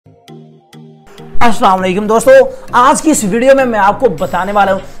अस्सलाम वालेकुम दोस्तों, आज की इस वीडियो में मैं आपको बताने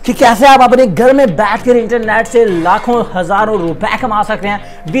वाला हूँ कि कैसे आप अपने घर में बैठकर इंटरनेट से लाखों हजारों रुपए कमा सकते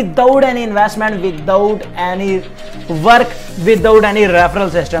हैं without any investment, without any work, without any referral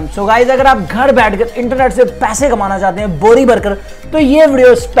system. So guys, अगर आप घर बैठकर इंटरनेट से पैसे कमाना चाहते हैं बोरी भरकर, तो ये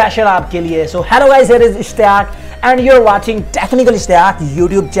वीडियो स्पेशल आपके लिए। So hello guys, here is Ishtiyaq and you are watching technical Ishtiyaq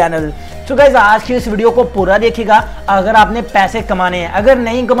YouTube channel. तो गाइस, आज की इस वीडियो को पूरा देखिएगा। अगर आपने पैसे कमाने हैं, अगर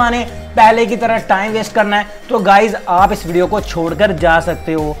नहीं कमाने, पहले की तरह टाइम वेस्ट करना है, तो गाइस आप इस वीडियो को छोड़कर जा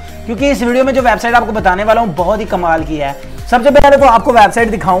सकते हो, क्योंकि इस वीडियो में जो वेबसाइट आपको बताने वाला हूं बहुत ही कमाल की है। सबसे पहले तो आपको वेबसाइट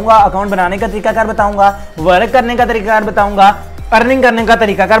दिखाऊंगा, अकाउंट बनाने का तरीकाकार बताऊंगा, वर्क करने का तरीकाकार बताऊंगा, अर्निंग करने का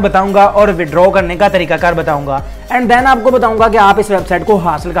तरीकाकार बताऊंगा और विड्रॉ करने का तरीकाकार बताऊंगा। एंड देन आपको बताऊंगा कि आप इस वेबसाइट को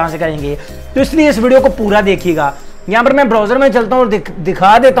हासिल कहां से करेंगे। तो इसलिए इस वीडियो को पूरा देखिएगा। यहाँ पर मैं ब्राउजर में चलता हूँ और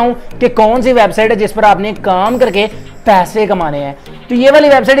दिखा देता हूँ कि कौन सी वेबसाइट है जिस पर आपने काम करके पैसे कमाने हैं। तो ये वाली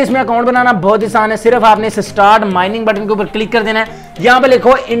वेबसाइट, इसमें अकाउंट बनाना बहुत आसान है। सिर्फ आपने इस स्टार्ट माइनिंग बटन के ऊपर क्लिक कर देना है। यहाँ पर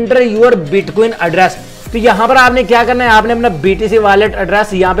लिखो इंटर योर बिटकॉइन एड्रेस। तो यहाँ पर आपने क्या करना है, आपने अपना BTC वॉलेट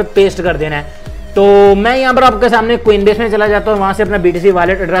एड्रेस यहाँ पे पेस्ट कर देना है। तो मैं यहाँ पर आपके सामने कोइनबेस में चला जाता हूँ, वहां से अपना BTC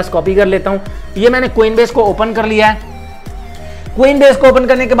वॉलेट एड्रेस कॉपी कर लेता हूँ। ये मैंने कोइनबेस को ओपन कर लिया है। कोइनबेस को ओपन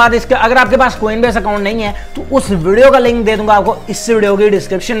करने के बाद इसके, अगर आपके पास कोइनबेस अकाउंट नहीं है तो उस वीडियो का लिंक दे दूंगा आपको इस वीडियो की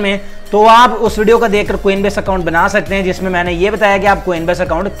डिस्क्रिप्शन में, तो आप उस वीडियो का देखकर कोइनबेस अकाउंट बना सकते हैं, जिसमें मैंने ये बताया कि आप कोइनबेस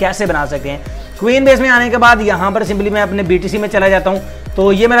अकाउंट कैसे बना सकते हैं। कोइनबेस में आने के बाद यहाँ पर सिंपली मैं अपने BTC में चला जाता हूँ।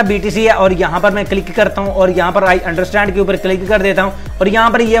 तो ये मेरा BTC है और यहाँ पर मैं क्लिक करता हूँ और यहाँ पर आई अंडरस्टैंड के ऊपर क्लिक कर देता हूँ और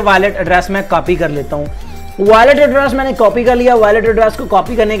यहाँ पर ये वॉलेट एड्रेस मैं कॉपी कर लेता हूँ। वॉलेट एड्रेस मैंने कॉपी कर लिया। वॉलेट एड्रेस को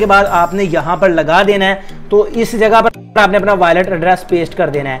कॉपी करने के बाद आपने यहाँ पर लगा देना है। तो इस जगह पर आपने अपना वॉलेट एड्रेस पेस्ट कर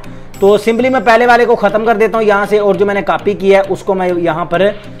देना है। तो सिंपली मैं पहले वाले को खत्म कर देता हूँ यहाँ से, और जो मैंने कॉपी किया है उसको मैं यहाँ पर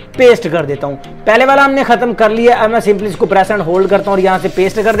पेस्ट कर देता हूँ। पहले वाला हमने खत्म कर लिया। अब मैं सिंपली इसको प्रेस एंड होल्ड करता हूँ और यहाँ से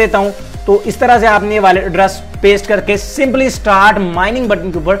पेस्ट कर देता हूँ। तो इस तरह से आपने वॉलेट एड्रेस पेस्ट करके सिंपली स्टार्ट माइनिंग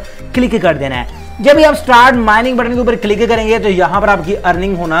बटन के ऊपर क्लिक कर देना है। जब भी आप स्टार्ट माइनिंग बटन के ऊपर क्लिक करेंगे तो यहाँ पर आपकी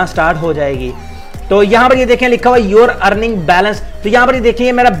अर्निंग होना स्टार्ट हो जाएगी। तो यहाँ पर ये देखें लिखा हुआ योर अर्निंग बैलेंस। तो यहाँ पर ये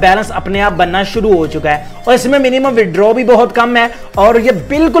देखिए मेरा बैलेंस अपने आप बनना शुरू हो चुका है और इसमें मिनिमम विड्रॉ भी बहुत कम है और ये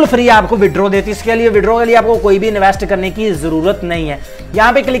बिल्कुल फ्री आपको विड्रॉ देती है। इसके लिए विड्रॉ के लिए आपको कोई भी इन्वेस्ट करने की जरूरत नहीं है।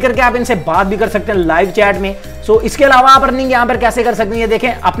 यहाँ पे क्लिक करके आप इनसे बात भी कर सकते हैं लाइव चैट में। सो इसके अलावा आप अर्निंग यहाँ पर कैसे कर सकते हैं, ये देखें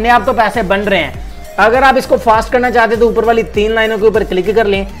अपने आप तो पैसे बन रहे हैं। अगर आप इसको फास्ट करना चाहते हैं तो ऊपर वाली 3 लाइनों के ऊपर क्लिक कर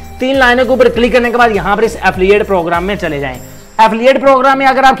लें। 3 लाइनों के ऊपर क्लिक करने के बाद यहाँ पर इस एफिलिएट प्रोग्राम में चले जाएं। एफिलिएट प्रोग्राम में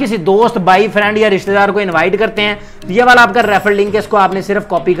अगर आप किसी दोस्त, भाई, फ्रेंड या रिश्तेदार को इनवाइट करते हैं, ये वाला आपका रेफर लिंक है, इसको आपने सिर्फ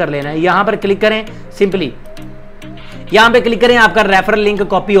कॉपी कर लेना है। यहां पर क्लिक करें, सिंपली यहां पे क्लिक करें, आपका रेफर लिंक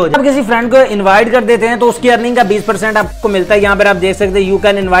कॉपी हो जाए। आप किसी फ्रेंड को इनवाइट कर देते हैं तो उसकी अर्निंग का 20% आपको मिलता है। यहां पर आप देख सकते हैं you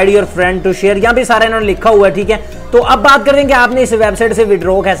can invite your friend to share, यहां पे सारा इन्होंने लिखा हुआ है। ठीक है, तो अब बात करें कि आपने इस वेबसाइट से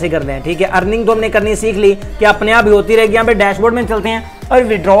विड्रॉ कैसे करना है। ठीक है, अर्निंग तो हमने करनी सीख ली कि अपने आप ही होती रहेगी। यहाँ पे डैशबोर्ड में चलते हैं और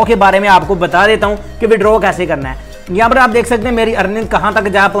विड्रॉ के बारे में आपको बता देता हूँ कि विड्रॉ कैसे करना है। यहाँ पर आप देख सकते हैं मेरी अर्निंग कहां तक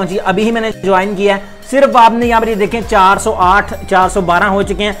जा पहुंची। अभी ही मैंने ज्वाइन किया है। सिर्फ आपने यहाँ पर ये देखें 408, 412 हो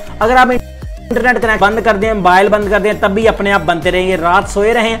चुके हैं। अगर आप इंटरनेट कनेक्ट बंद कर दें, मोबाइल बंद कर दें, तब भी अपने आप बनते रहेंगे। रात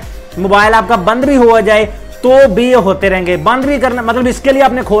सोए रहें, मोबाइल आपका बंद भी हो जाए तो भी होते रहेंगे। बंद भी करना मतलब इसके लिए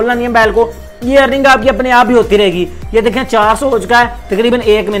आपने खोलना नहीं है मोबाइल को, ये अर्निंग आपकी अपने आप ही होती रहेगी। ये देखें 400 हो चुका है तकरीबन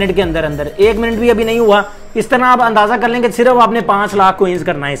 1 मिनट के अंदर अंदर। 1 मिनट भी अभी नहीं हुआ। इस तरह आप अंदाजा कर लेंगे सिर्फ आपने 5 लाख कोइंस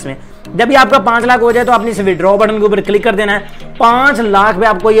करना है इसमें। जब भी आपका 5 लाख हो जाए तो आपने इस विड्रॉ बटन के ऊपर क्लिक कर देना है। 5 लाख पे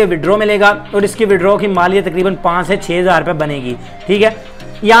आपको ये विड्रॉ मिलेगा और इसकी विड्रॉ की मालियत तकरीबन 5 से 6 हज़ार रुपये बनेगी। ठीक है,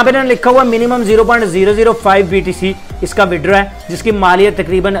 यहाँ पे लिखा हुआ मिनिमम 0.005 BTC इसका विड्रॉ है, जिसकी मालियत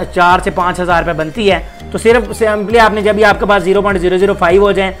तकरीबन 4 से 5 हज़ार रुपये बनती है। तो सिर्फ सिंपली आपने जब भी आपके पास 0.005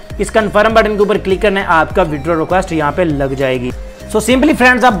 हो जाए, इस कन्फर्म बटन के ऊपर क्लिक करना है, आपका विड्रॉ रिक्वेस्ट यहाँ पे लग जाएगी। सो सिंपली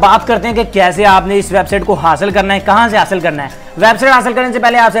फ्रेंड्स, अब बात करते हैं कि कैसे आपने इस वेबसाइट को हासिल करना है, कहां से हासिल करना है। वेबसाइट हासिल करने से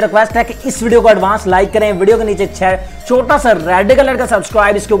पहले आपसे रिक्वेस्ट है कि इस वीडियो को एडवांस लाइक करें। वीडियो के नीचे छोटा सा रेड कलर का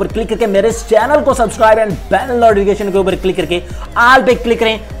सब्सक्राइब, इसके ऊपर क्लिक करके मेरे इस चैनल को सब्सक्राइब एंड बेल नोटिफिकेशन के ऊपर क्लिक करके ऑल पे क्लिक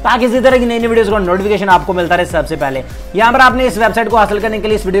करें, ताकि इसी तरह की नई नई वीडियोस का नोटिफिकेशन आपको मिलता रहे सबसे पहले। यहाँ पर आपने इस वेबसाइट को हासिल करने के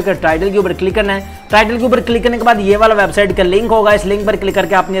लिए इस वीडियो के टाइटल के ऊपर क्लिक करना है। टाइटल के ऊपर क्लिक करने के बाद ये वाला वेबसाइट का लिंक होगा, इस लिंक पर क्लिक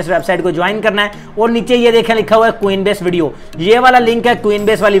करके आपने इस वेबसाइट को ज्वाइन करना है। और नीचे ये देखें लिखा हुआ है कोइनबेस वीडियो, ये वाला लिंक है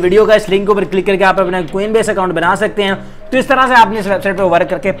कोइनबेस वाली वीडियो का। इस लिंक के ऊपर क्लिक करके आप अपना कोइनबेस अकाउंट बना सकते हैं। तो इस तरह से आपने इस वेबसाइट पर वर्क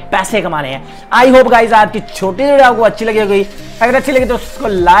करके पैसे कमाने हैं। आई होप गाइस आज की छोटी वीडियो आपको अच्छी लगी होगी। अगर अच्छी लगी तो उसको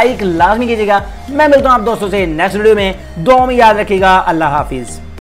लाइक लाजमी कीजिएगा। मैं मिलता हूं आप दोस्तों से नेक्स्ट वीडियो में। दुआ में याद रखिएगा। अल्लाह हाफिज।